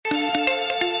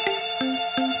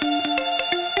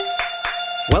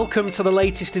Welcome to the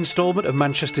latest instalment of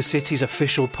Manchester City's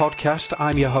official podcast.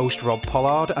 I'm your host, Rob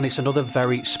Pollard, and it's another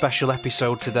very special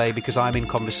episode today because I'm in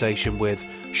conversation with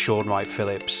Shaun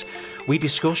Wright-Phillips. We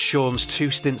discuss Shaun's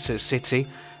 2 stints at City,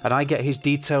 and I get his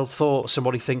detailed thoughts on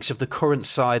what he thinks of the current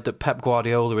side that Pep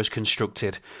Guardiola has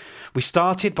constructed. We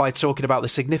started by talking about the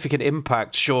significant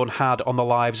impact Shaun had on the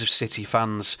lives of City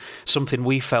fans, something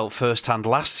we felt firsthand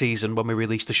last season when we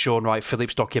released the Shaun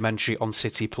Wright-Phillips documentary on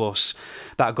City Plus.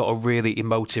 That got a really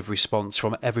emotive response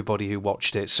from everybody who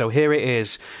watched it. So here it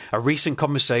is, a recent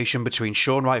conversation between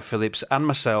Shaun Wright-Phillips and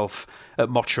myself at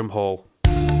Mottram Hall.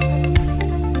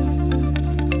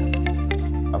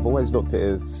 I've always looked at it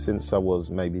as, since I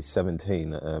was maybe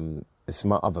 17, it's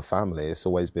my other family. It's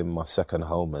always been my second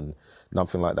home, and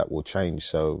nothing like that will change.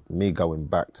 So me going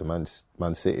back to Man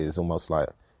City is almost like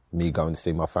me going to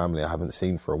see my family I haven't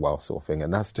seen for a while, sort of thing.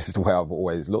 And that's just the way I've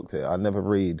always looked at it. I never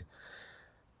read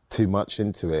too much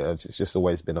into it. It's just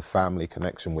always been a family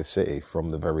connection with City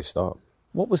from the very start.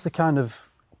 What was the kind of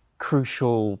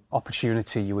crucial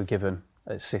opportunity you were given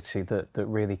at City that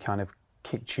really kind of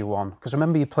kicked you on? Because I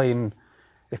remember you playing,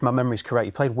 if my memory's correct,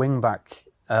 you played wing-back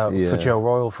for Joe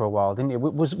Royle for a while, didn't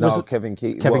you? Kevin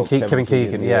Keegan. Kevin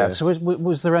Keegan, yeah. So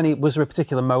was there a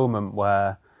particular moment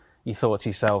where you thought to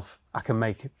yourself, I can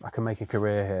make a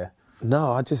career here?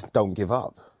 No, I just don't give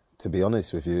up, to be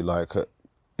honest with you. Like,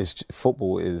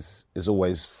 football is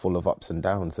always full of ups and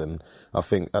downs, and I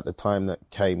think at the time that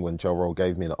came when Joe Royle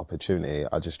gave me an opportunity,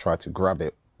 I just tried to grab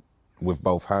it with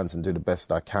both hands and do the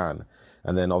best I can.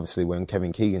 And then obviously when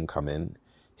Kevin Keegan come in,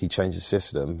 he changed the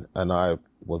system, and I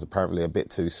was apparently a bit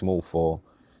too small for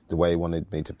the way he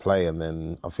wanted me to play. And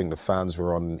then I think the fans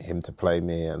were on him to play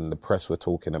me, and the press were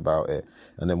talking about it.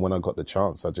 And then when I got the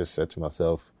chance, I just said to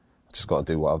myself, I just got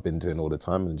to do what I've been doing all the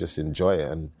time and just enjoy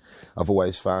it. And I've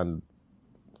always found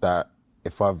that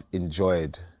if I've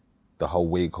enjoyed the whole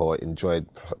week or enjoyed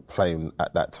playing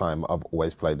at that time, I've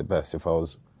always played the best. If I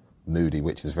was moody,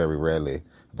 which is very rarely,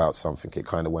 about something, it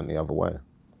kind of went the other way.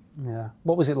 Yeah.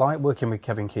 What was it like working with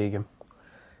Kevin Keegan?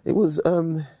 It was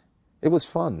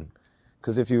fun,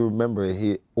 because if you remember,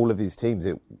 all of his teams,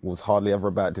 it was hardly ever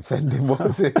about defending,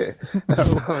 was it? No.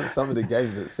 Some of the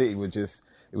games at City it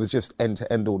was just end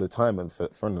to end all the time, and for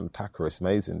an attacker, it's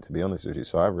amazing, to be honest with you.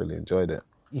 So I really enjoyed it.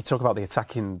 You talk about the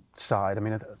attacking side. I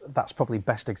mean, that's probably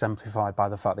best exemplified by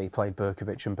the fact that he played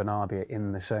Berkovic and Bernabia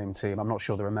in the same team. I'm not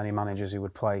sure there are many managers who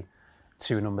would play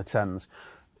 2 number 10s.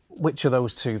 Which of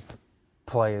those 2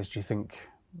 players do you think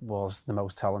was the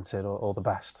most talented or the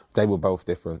best? They were both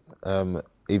different.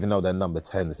 Even though they're number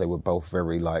 10s, they were both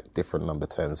very different number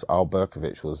 10s. Al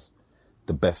Berkovic was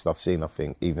the best I've seen, I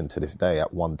think, even to this day,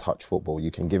 at one-touch football.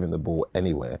 You can give him the ball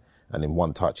anywhere, and in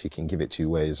one touch, he can give it to you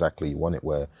where exactly you want it.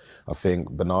 Where I think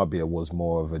Bernabia was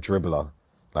more of a dribbler.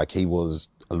 Like, he was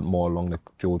more along the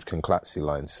George Conclatsi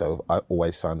line. So I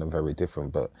always found them very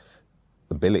different. But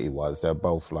ability-wise, they're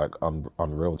both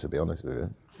unreal, to be honest with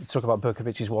you. You talk about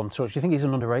Berkovic's one touch. Do you think he's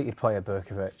an underrated player,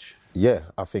 Berkovic? Yeah,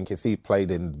 I think if he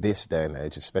played in this day and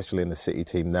age, especially in the City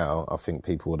team now, I think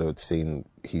people would have seen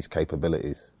his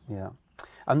capabilities. Yeah.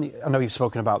 And I know you've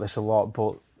spoken about this a lot,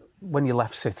 but when you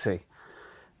left City,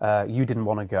 you didn't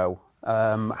want to go.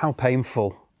 How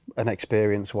painful an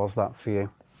experience was that for you?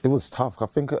 It was tough. I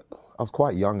think I was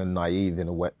quite young and naive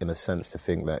in a sense to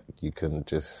think that you can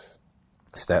just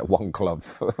stay at one club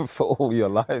for all your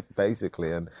life,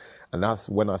 basically. And that's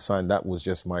when I signed. That was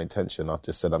just my intention. I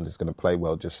just said, I'm just going to play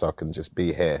well just so I can just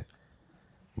be here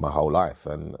my whole life.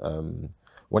 And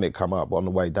when it came up on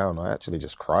the way down, I actually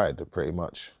just cried pretty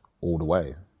much all the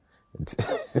way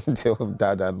until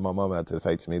Dad and my mum had to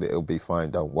say to me that it'll be fine,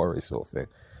 don't worry, sort of thing.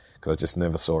 Because I just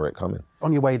never saw it coming.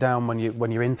 On your way down, when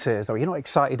you're in tears, though, you're not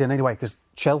excited in any way, because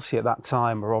Chelsea at that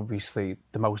time were obviously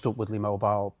the most upwardly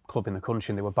mobile club in the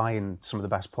country, and they were buying some of the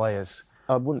best players.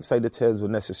 I wouldn't say the tears were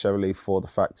necessarily for the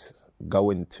fact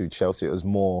going to Chelsea. It was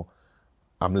more,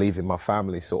 I'm leaving my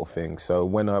family, sort of thing. So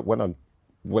when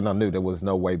I knew there was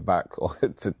no way back or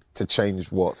to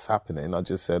change what's happening, I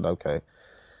just said, okay,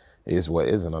 it is what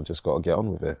it is, and I've just got to get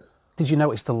on with it. Did you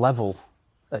notice the level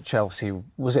at Chelsea?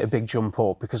 Was it a big jump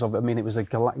up? Because it was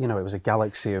a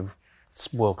galaxy of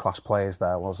world-class players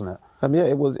there, wasn't it? Yeah,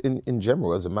 it was in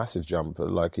general. It was a massive jump.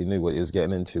 Like, you knew what he was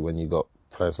getting into when you got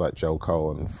players like Joe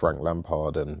Cole and Frank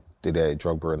Lampard and Didier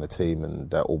Drogba in the team, and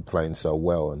they're all playing so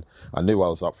well. And I knew I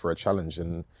was up for a challenge.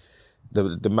 And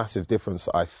the massive difference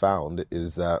I found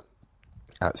is that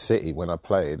at City, when I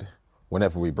played,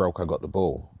 whenever we broke, I got the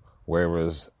ball.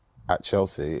 Whereas at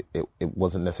Chelsea, it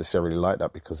wasn't necessarily like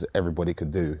that, because everybody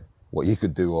could do what you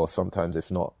could do, or sometimes, if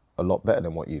not, a lot better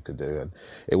than what you could do. And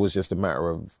it was just a matter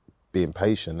of being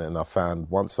patient. And I found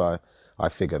once I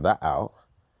figured that out,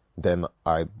 then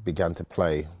I began to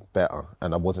play better,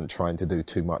 and I wasn't trying to do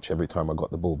too much every time I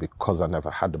got the ball because I never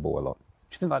had the ball a lot.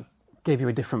 Do you think that gave you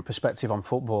a different perspective on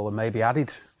football and maybe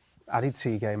added to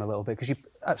your game a little bit? Because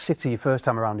at City, your first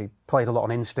time around, you played a lot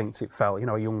on instinct, it felt.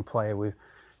 A young player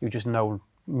who just knew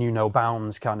no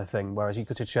bounds kind of thing, whereas you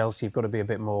go to Chelsea, you've got to be a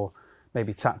bit more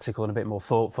maybe tactical and a bit more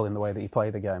thoughtful in the way that you play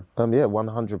the game. Yeah,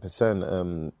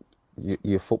 100%.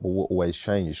 Your football will always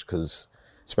change because,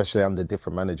 especially under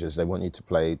different managers, they want you to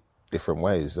play different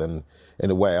ways. And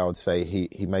in a way, I would say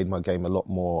he made my game a lot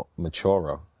more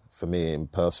maturer for me in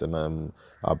person.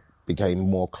 I became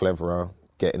more cleverer,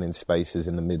 getting in spaces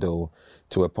in the middle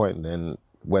to a point. Then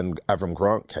when Avram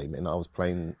Grant came in, I was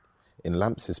playing in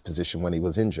Lamps' position when he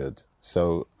was injured.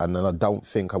 So, and then I don't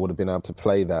think I would have been able to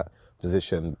play that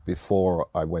position before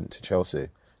I went to Chelsea,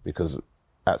 because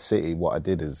at City, what I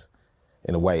did is,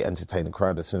 in a way, entertain the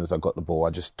crowd. As soon as I got the ball, I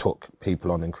just took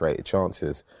people on and created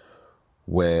chances.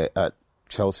 Where at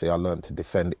Chelsea, I learned to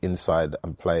defend inside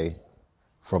and play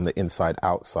from the inside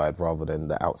outside rather than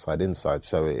the outside inside.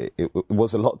 So it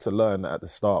was a lot to learn at the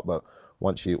start, but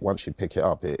once you pick it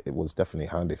up, it was definitely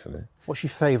handy for me. What's your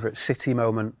favourite City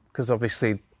moment? Because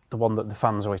obviously the one that the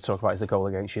fans always talk about is the goal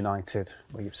against United,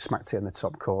 where you smacked it in the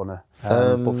top corner.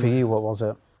 But for you, what was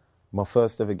it? My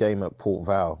first ever game at Port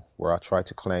Vale, where I tried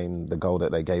to claim the goal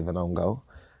that they gave an own goal.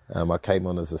 I came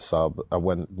on as a sub.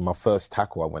 My first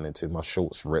tackle I went into, my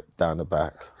shorts ripped down the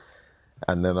back.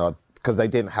 And then because they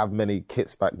didn't have many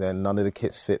kits back then, none of the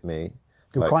kits fit me.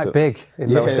 You were quite big in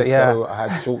those days, so I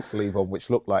had short sleeve on, which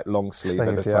looked like long sleeve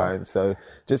at the time. So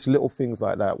just little things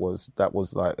like that was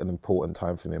like an important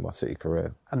time for me in my City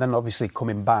career. And then obviously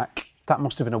coming back, that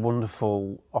must have been a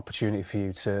wonderful opportunity for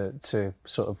you to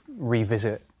sort of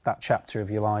revisit that chapter of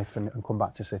your life and come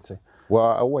back to City. Well,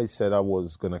 I always said I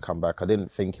was going to come back. I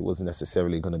didn't think it was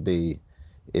necessarily going to be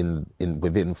in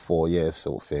within 4 years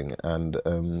sort of thing. And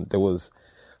there was,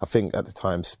 I think at the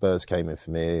time Spurs came in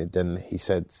for me. Then he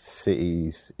said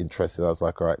City's interested. I was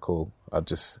like, all right, cool. I'll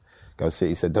just go City.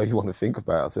 He said, don't you want to think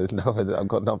about it? I said, no, I've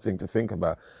got nothing to think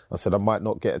about. I said, I might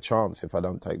not get a chance if I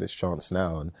don't take this chance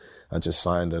now. And I just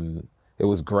signed, and it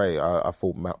was great. I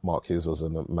thought Mark Hughes was a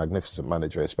magnificent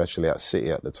manager, especially at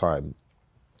City at the time.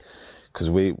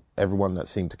 Because everyone that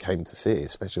seemed to came to City,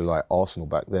 especially like Arsenal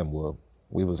back then,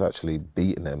 we was actually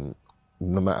beating them,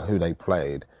 no matter who they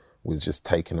played. We was just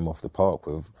taking them off the park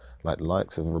with like the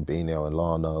likes of Robinho and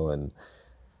Lano and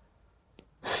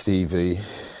Stevie,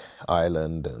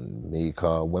 Ireland and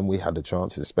Mika. When we had the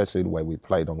chances, especially the way we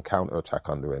played on counter-attack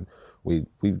under him, we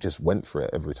just went for it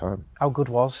every time. How good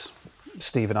was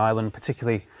Stephen Ireland,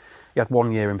 particularly? He had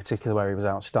 1 year in particular where he was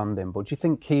outstanding, but do you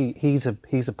think he's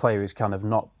a player who's kind of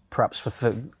not perhaps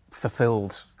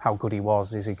fulfilled how good he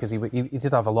was, is he? Because he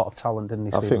did have a lot of talent, didn't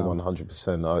he, Stephen? I think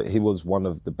 100%. He was one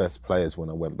of the best players when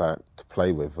I went back to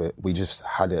play with. We just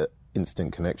had an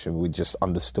instant connection. We just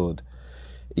understood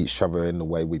each other in the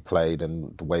way we played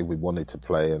and the way we wanted to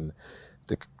play, and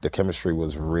the chemistry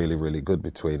was really, really good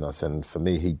between us. And for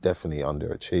me, he definitely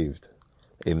underachieved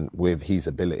with his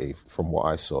ability from what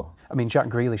I saw. I mean, Jack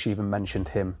Grealish even mentioned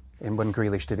him when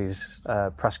Grealish did his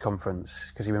press conference,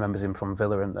 because he remembers him from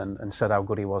Villa and said how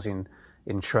good he was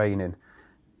in training.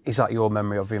 Is that your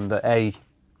memory of him, that A,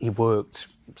 he worked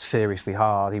seriously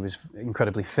hard, he was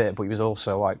incredibly fit, but he was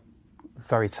also like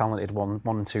very talented one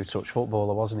and two touch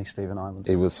footballer, wasn't he, Stephen Ireland?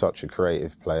 He was such a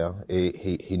creative player.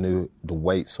 He knew the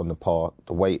weights on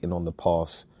the weighting on the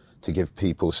pass to give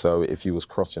people. So if you was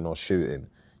crossing or shooting,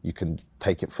 you can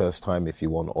take it first time if you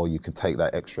want, or you could take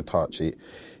that extra touch.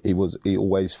 He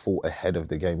always fought ahead of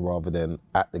the game rather than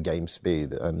at the game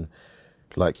speed. And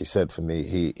like you said, for me,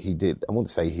 he did, I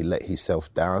wouldn't say he let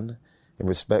himself down in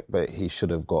respect, but he should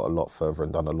have got a lot further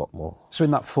and done a lot more. So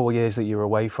in that 4 years that you were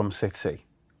away from City,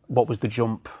 what was the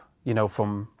jump,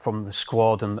 from the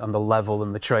squad and the level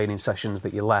and the training sessions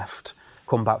that you left,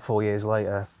 come back 4 years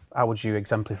later? How would you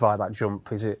exemplify that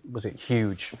jump? Was it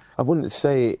huge? I wouldn't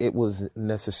say it was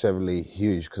necessarily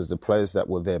huge, because the players that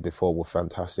were there before were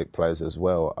fantastic players as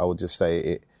well. I would just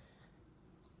say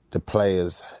the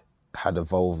players had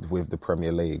evolved with the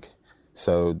Premier League.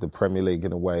 So the Premier League,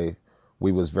 in a way,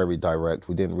 we was very direct.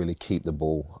 We didn't really keep the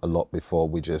ball a lot before.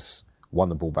 We just won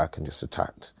the ball back and just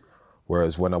attacked.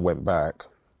 Whereas when I went back,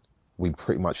 we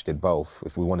pretty much did both.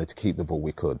 If we wanted to keep the ball,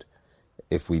 we could.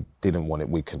 If we didn't want it,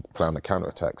 we could play on the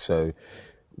counter-attack. So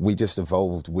we just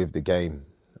evolved with the game,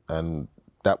 and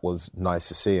that was nice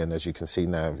to see. And as you can see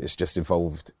now, it's just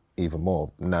evolved even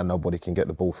more. Now nobody can get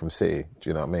the ball from City, do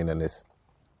you know what I mean? And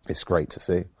it's great to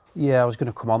see. Yeah, I was going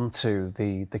to come on to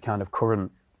the kind of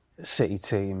current City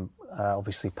team.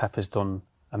 Obviously, Pep has done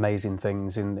amazing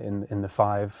things in the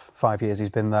five years he's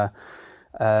been there.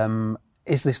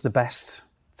 Is this the best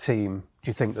team, do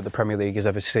you think, that the Premier League has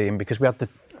ever seen? Because we had the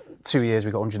 2 years,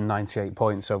 we got 198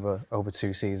 points over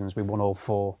 2 seasons. We won all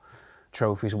 4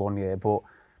 trophies 1 year, but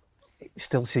it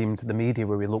still seemed the media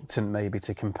were reluctant maybe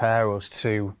to compare us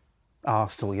to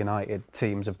Arsenal, United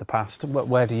teams of the past.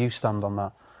 Where do you stand on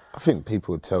that? I think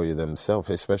people would tell you themselves,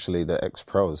 especially the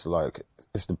ex-pros, like,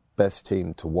 it's the best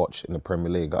team to watch in the Premier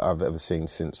League I've ever seen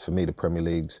since, for me, the Premier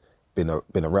League's been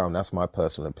around. That's my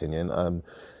personal opinion.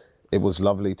 It was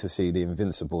lovely to see the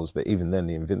Invincibles, but even then,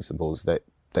 the Invincibles,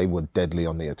 they were deadly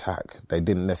on the attack. They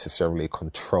didn't necessarily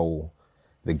control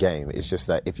the game. It's just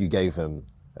that if you gave them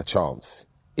a chance,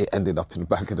 it ended up in the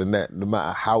back of the net. No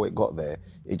matter how it got there,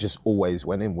 it just always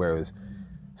went in. Whereas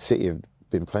City have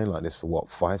been playing like this for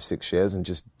 5-6 years and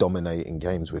just dominating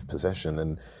games with possession.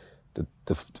 And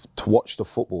to watch the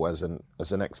football as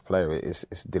an ex-player,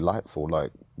 it's delightful.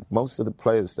 Like, most of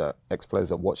the ex-players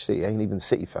that watch City ain't even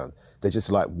City fans. They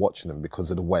just like watching them because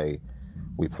of the way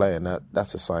we play, and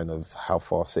that's a sign of how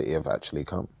far City have actually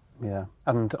come. Yeah,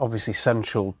 and obviously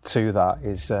central to that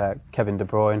is Kevin De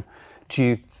Bruyne. Do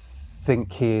you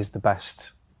think he is the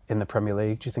best in the Premier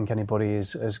League? Do you think anybody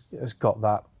has got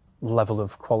that level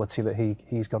of quality that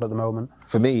he's got at the moment?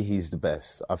 For me, he's the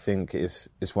best. I think it's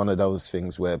one of those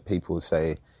things where people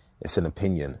say it's an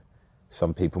opinion.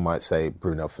 Some people might say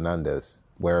Bruno Fernandes,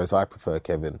 whereas I prefer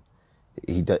Kevin.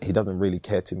 He doesn't really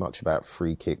care too much about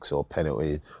free kicks or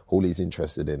penalties. All he's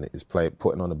interested in is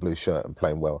putting on a blue shirt and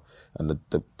playing well. And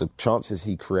the chances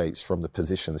he creates from the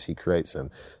positions he creates them,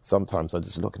 sometimes I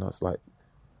just look and I was like,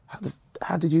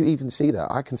 how did you even see that?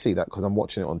 I can see that because I'm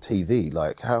watching it on TV.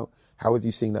 Like, how have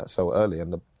you seen that so early?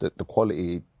 And the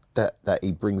quality that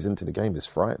he brings into the game is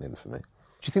frightening for me.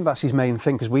 Do you think that's his main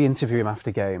thing? Because we interview him after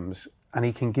games and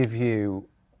he can give you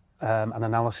an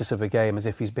analysis of a game as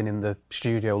if he's been in the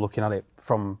studio looking at it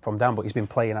from down, but he's been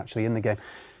playing actually in the game.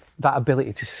 That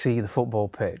ability to see the football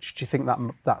pitch, do you think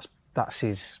that's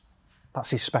his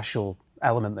special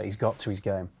element that he's got to his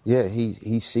game? Yeah,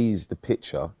 he sees the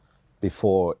picture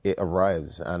before it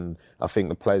arrives, and I think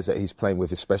the players that he's playing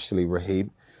with, especially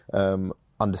Raheem,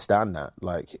 understand that.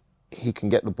 Like, he can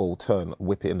get the ball, turn,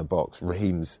 whip it in the box.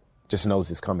 Raheem's just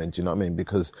knows it's coming, do you know what I mean?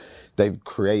 Because they've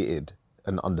created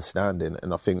an understanding,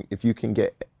 and I think if you can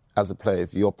get, as a player,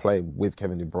 if you're playing with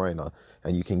Kevin De Bruyne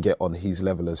and you can get on his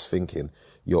level as thinking,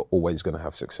 you're always going to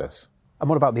have success. And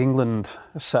what about the England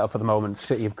setup at the moment?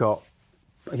 City have got,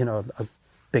 a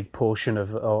big portion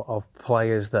of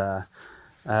players there.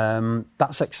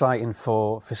 That's exciting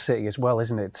for City as well,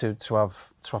 isn't it? To have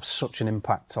such an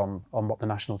impact on what the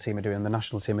national team are doing. The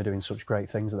national team are doing such great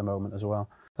things at the moment as well.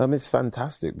 It's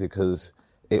fantastic because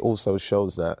it also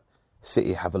shows that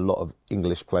City have a lot of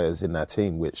English players in their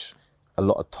team, which a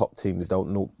lot of top teams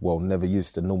never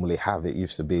used to normally have. It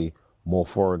used to be more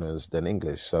foreigners than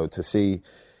English. So to see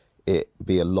it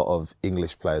be a lot of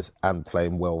English players and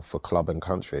playing well for club and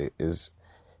country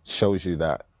shows you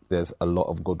that there's a lot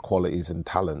of good qualities and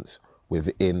talents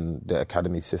within the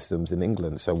academy systems in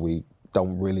England. So we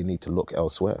don't really need to look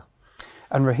elsewhere.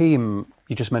 And Raheem,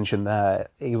 you just mentioned there,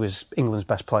 he was England's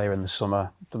best player in the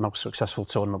summer, the most successful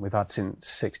tournament we've had since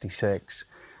 '66.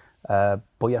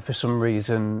 But yet, for some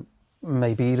reason,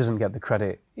 maybe he doesn't get the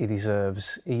credit he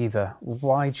deserves either.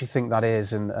 Why do you think that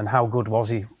is, and how good was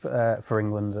he for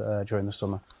England during the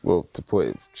summer? Well, to put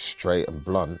it straight and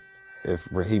blunt, if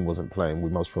Raheem wasn't playing, we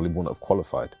most probably wouldn't have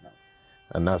qualified. No.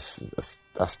 And that's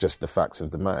just the facts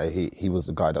of the matter. He was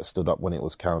the guy that stood up when it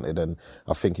was counted, and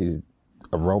I think he's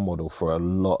a role model for a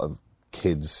lot of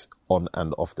kids on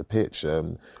and off the pitch.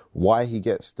 Why he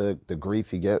gets the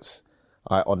grief he gets,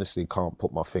 I honestly can't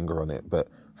put my finger on it. But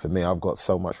for me, I've got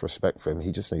so much respect for him.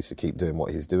 He just needs to keep doing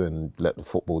what he's doing and let the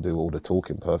football do all the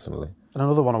talking personally. And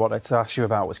another one I wanted to ask you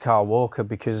about was Kyle Walker,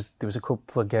 because there was a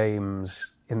couple of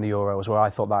games in the Euros where I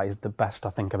thought that is the best I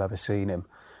think I've ever seen him.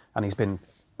 And he's been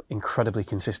incredibly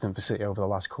consistent for City over the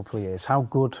last couple of years. How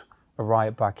good a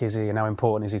right back is he, and how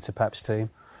important is he to Pep's team?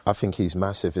 I think he's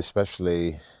massive,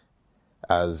 especially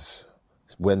as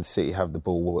when City have the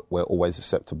ball, we're always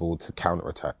susceptible to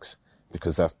counter-attacks,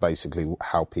 because that's basically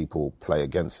how people play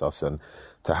against us. And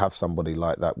to have somebody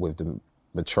like that with the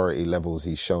maturity levels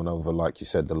he's shown over, like you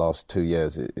said, the last 2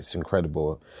 years, it's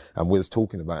incredible. And we was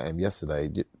talking about him yesterday.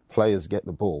 Players get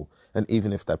the ball, and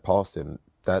even if they're past him,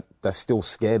 they're still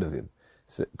scared of him.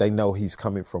 So they know he's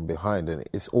coming from behind, and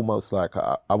it's almost like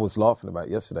I was laughing about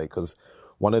yesterday because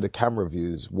one of the camera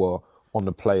views were on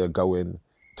the player going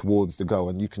towards the goal,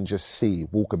 and you can just see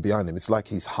Walker behind him. It's like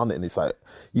he's hunting. It's like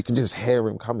you can just hear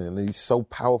him coming, and he's so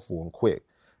powerful and quick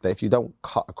that if you don't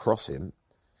cut across him,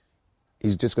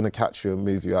 he's just going to catch you and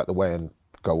move you out the way and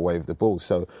go away with the ball.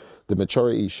 So the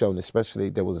maturity he's shown, especially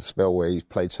there was a spell where he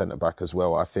played centre-back as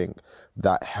well, I think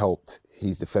that helped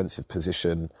his defensive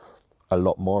position a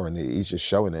lot more, and he's just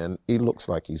showing it. And he looks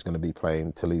like he's going to be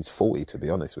playing till he's 40, to be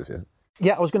honest with you.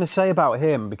 Yeah, I was going to say about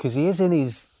him, because he is in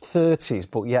his 30s,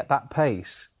 but yet that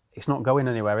pace, it's not going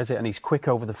anywhere, is it? And he's quick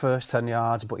over the first 10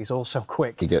 yards, but he's also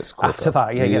quick. He gets quicker. After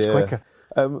that, he gets quicker.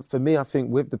 For me, I think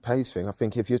with the pace thing, I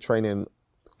think if you're training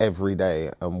every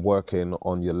day and working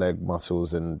on your leg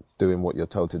muscles and doing what you're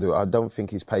told to do, I don't think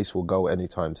his pace will go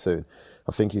anytime soon.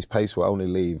 I think his pace will only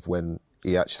leave when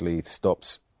he actually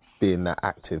stops being that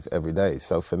active every day.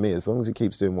 So for me, as long as he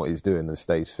keeps doing what he's doing and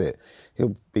stays fit,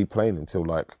 he'll be playing until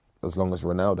as long as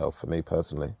Ronaldo, for me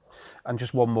personally. And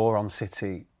just one more on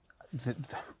City.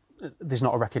 There's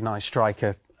not a recognised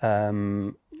striker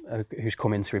who's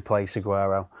come in to replace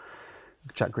Aguero.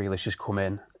 Jack Grealish has come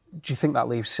in. Do you think that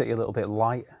leaves City a little bit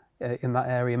light in that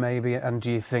area maybe? And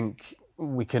do you think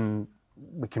we can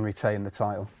retain the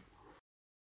title?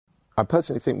 I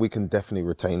personally think we can definitely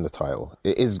retain the title.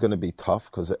 It is going to be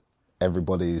tough because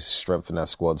everybody's strengthening their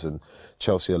squads, and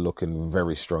Chelsea are looking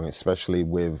very strong, especially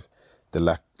with the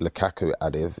Lukaku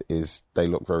additive. They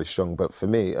look very strong. But for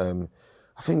me,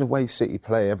 I think the way City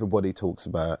play, everybody talks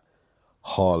about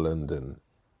Haaland and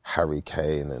Harry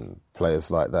Kane and players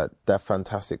like that. They're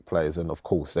fantastic players, and of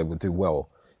course they would do well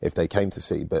if they came to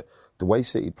City. But the way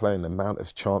City play and the amount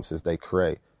of chances they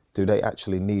create, do they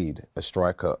actually need a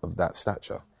striker of that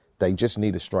stature? They just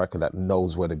need a striker that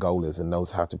knows where the goal is and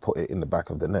knows how to put it in the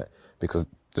back of the net, because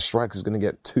the striker's going to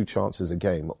get 2 chances a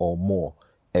game or more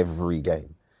every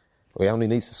game. He only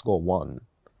needs to score 1,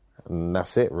 and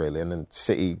that's it really. And then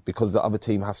City, because the other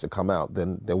team has to come out,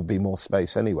 then there will be more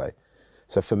space anyway.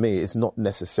 So for me, it's not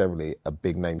necessarily a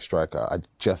big name striker. I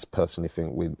just personally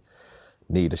think we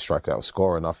need a striker that will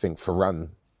score, and I think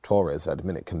Ferran Torres at the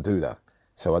minute can do that.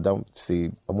 So I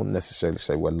wouldn't necessarily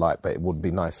say we're light, but it would be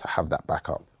nice to have that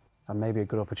backup. And maybe a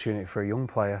good opportunity for a young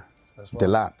player as well.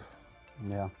 Delap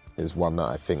is one that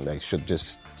I think they should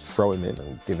just throw him in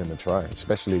and give him a try,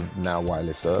 especially now while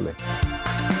it's early.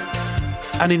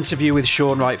 An interview with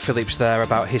Shaun Wright-Phillips there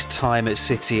about his time at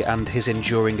City and his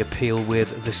enduring appeal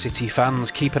with the City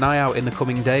fans. Keep an eye out in the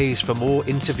coming days for more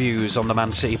interviews on the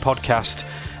Man City podcast.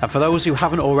 And for those who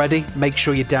haven't already, make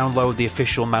sure you download the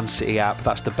official Man City app.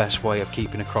 That's the best way of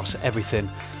keeping across everything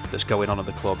that's going on at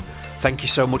the club. Thank you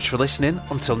so much for listening.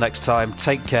 Until next time,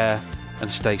 take care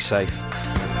and stay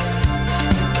safe.